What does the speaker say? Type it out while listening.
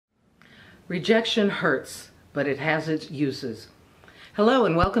Rejection hurts, but it has its uses. Hello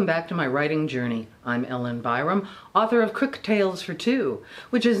and welcome back to my writing journey. I'm Byerrum, author of Crook Tales for Two,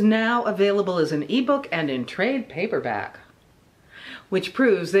 which is now available as an ebook and in trade paperback. Which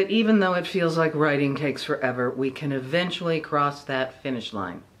proves that even though it feels like writing takes forever, we can eventually cross that finish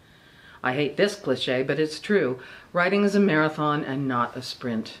line. I hate this cliche, but it's true. Writing is a marathon and not a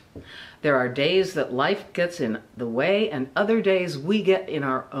sprint. There are days that life gets in the way and other days we get in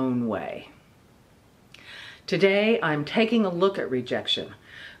our own way. Today, I'm taking a look at rejection.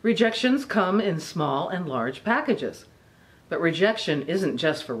 Rejections come in small and large packages. But rejection isn't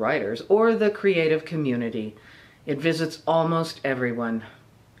just for writers or the creative community. It visits almost everyone.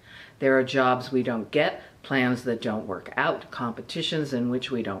 There are jobs we don't get, plans that don't work out, competitions in which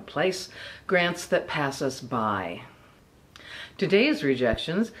we don't place, grants that pass us by. Today's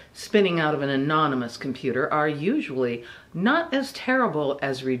rejections, spinning out of an anonymous computer, are usually not as terrible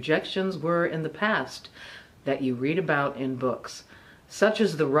as rejections were in the past that you read about in books, such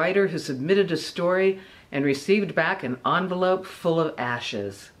as the writer who submitted a story and received back an envelope full of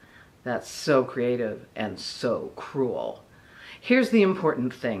ashes. That's so creative and so cruel. Here's the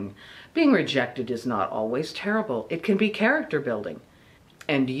important thing. Being rejected is not always terrible. It can be character building,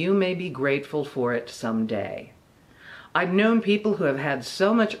 and you may be grateful for it someday. I've known people who have had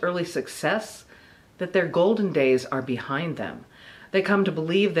so much early success that their golden days are behind them. They come to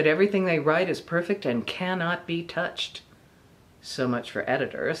believe that everything they write is perfect and cannot be touched. So much for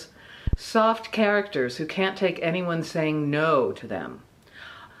editors. Soft characters who can't take anyone saying no to them.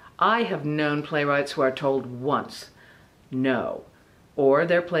 I have known playwrights who are told once, no, or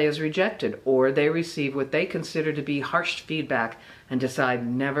their play is rejected, or they receive what they consider to be harsh feedback and decide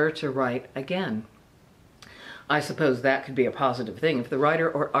never to write again. I suppose that could be a positive thing if the writer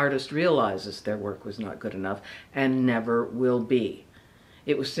or artist realizes their work was not good enough and never will be.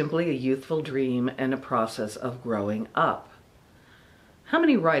 It was simply a youthful dream and a process of growing up. How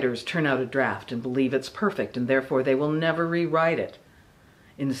many writers turn out a draft and believe it's perfect and therefore they will never rewrite it,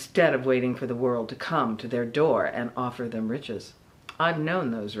 instead of waiting for the world to come to their door and offer them riches? I've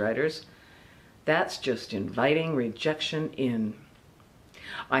known those writers. That's just inviting rejection in.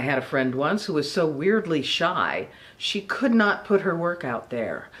 I had a friend once who was so weirdly shy, she could not put her work out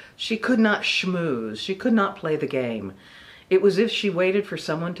there. She could not schmooze. She could not play the game. It was if she waited for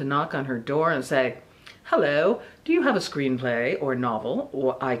someone to knock on her door and say, "Hello, do you have a screenplay or novel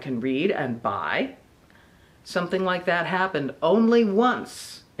or I can read and buy?" Something like that happened only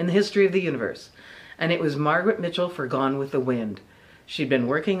once in the history of the universe, and it was Margaret Mitchell for Gone with the Wind. She'd been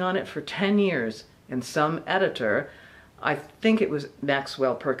working on it for 10 years, and some editor, I think it was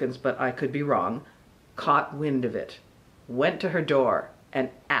Maxwell Perkins, but I could be wrong, caught wind of it, went to her door, and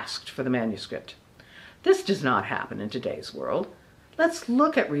asked for the manuscript. This does not happen in today's world. Let's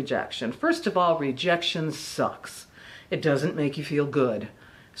look at rejection. First of all, rejection sucks. It doesn't make you feel good.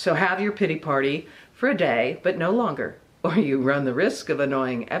 So have your pity party for a day, but no longer, or you run the risk of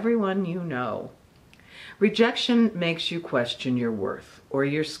annoying everyone you know. Rejection makes you question your worth or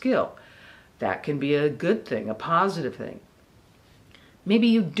your skill. That can be a good thing, a positive thing. Maybe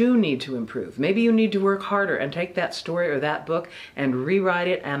you do need to improve. Maybe you need to work harder and take that story or that book and rewrite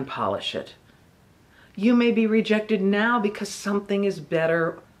it and polish it. You may be rejected now because something is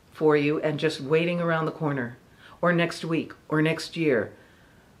better for you and just waiting around the corner, or next week, or next year.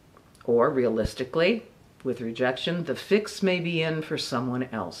 Or realistically, with rejection, the fix may be in for someone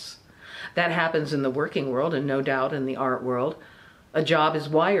else. That happens in the working world and no doubt in the art world. A job is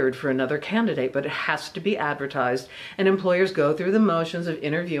wired for another candidate, but it has to be advertised, and employers go through the motions of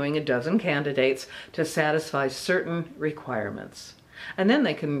interviewing a dozen candidates to satisfy certain requirements. And then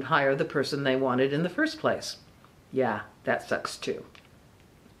they can hire the person they wanted in the first place. Yeah, that sucks too.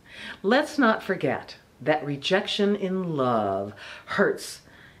 Let's not forget that rejection in love hurts,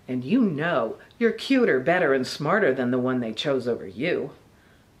 and you know you're cuter, better, and smarter than the one they chose over you.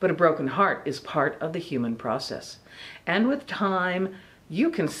 But a broken heart is part of the human process. And with time,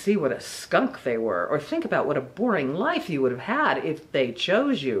 you can see what a skunk they were, or think about what a boring life you would have had if they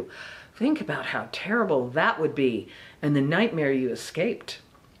chose you. Think about how terrible that would be, and the nightmare you escaped.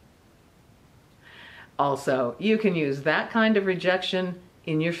 Also, you can use that kind of rejection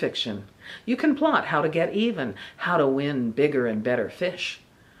in your fiction. You can plot how to get even, how to win bigger and better fish.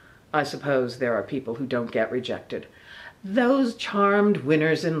 I suppose there are people who don't get rejected. Those charmed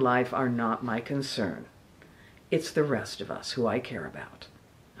winners in life are not my concern. It's the rest of us who I care about.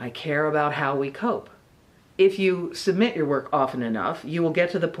 I care about how we cope. If you submit your work often enough, you will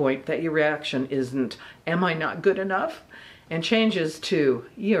get to the point that your reaction isn't, "Am I not good enough?" and changes to,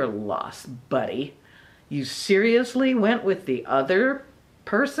 "You're lost, buddy. You seriously went with the other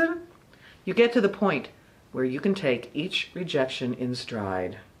person? You get to the point where you can take each rejection in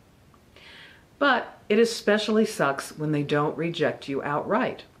stride. But it especially sucks when they don't reject you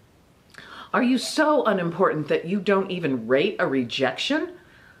outright. Are you so unimportant that you don't even rate a rejection?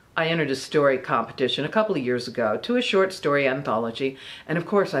 I entered a story competition a couple of years ago to a short story anthology, and of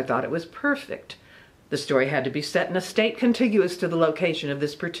course I thought it was perfect. The story had to be set in a state contiguous to the location of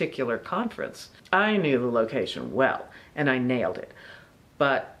this particular conference. I knew the location well, and I nailed it.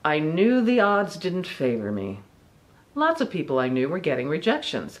 But I knew the odds didn't favor me. Lots of people I knew were getting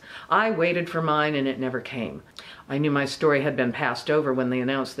rejections. I waited for mine and it never came. I knew my story had been passed over when they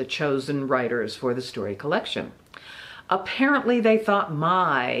announced the chosen writers for the story collection. Apparently they thought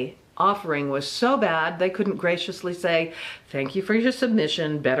my offering was so bad they couldn't graciously say, "Thank you for your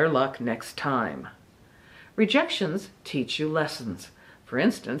submission, better luck next time." Rejections teach you lessons. For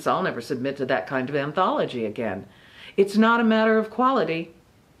instance, I'll never submit to that kind of anthology again. It's not a matter of quality,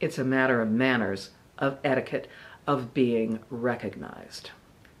 it's a matter of manners, of etiquette, of being recognized.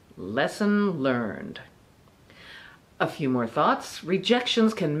 Lesson learned. A few more thoughts.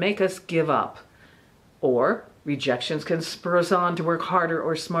 Rejections can make us give up, or rejections can spur us on to work harder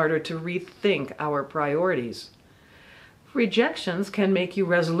or smarter, to rethink our priorities. Rejections can make you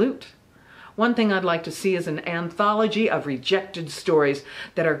resolute. One thing I'd like to see is an anthology of rejected stories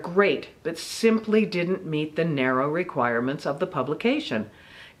that are great but simply didn't meet the narrow requirements of the publication.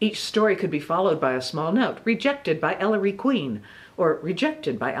 Each story could be followed by a small note, rejected by Ellery Queen, or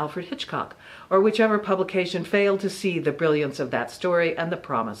rejected by Alfred Hitchcock, or whichever publication failed to see the brilliance of that story and the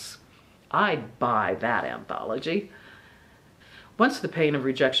promise. I'd buy that anthology. Once the pain of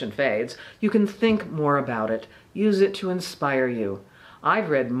rejection fades, you can think more about it, use it to inspire you. I've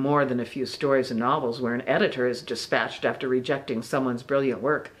read more than a few stories and novels where an editor is dispatched after rejecting someone's brilliant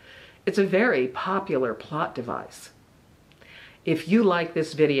work. It's a very popular plot device. If you like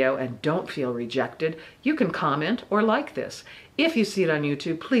this video and don't feel rejected, you can comment or like this. If you see it on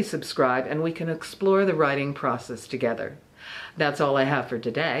YouTube, please subscribe and we can explore the writing process together. That's all I have for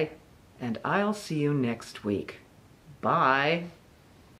today, and I'll see you next week. Bye.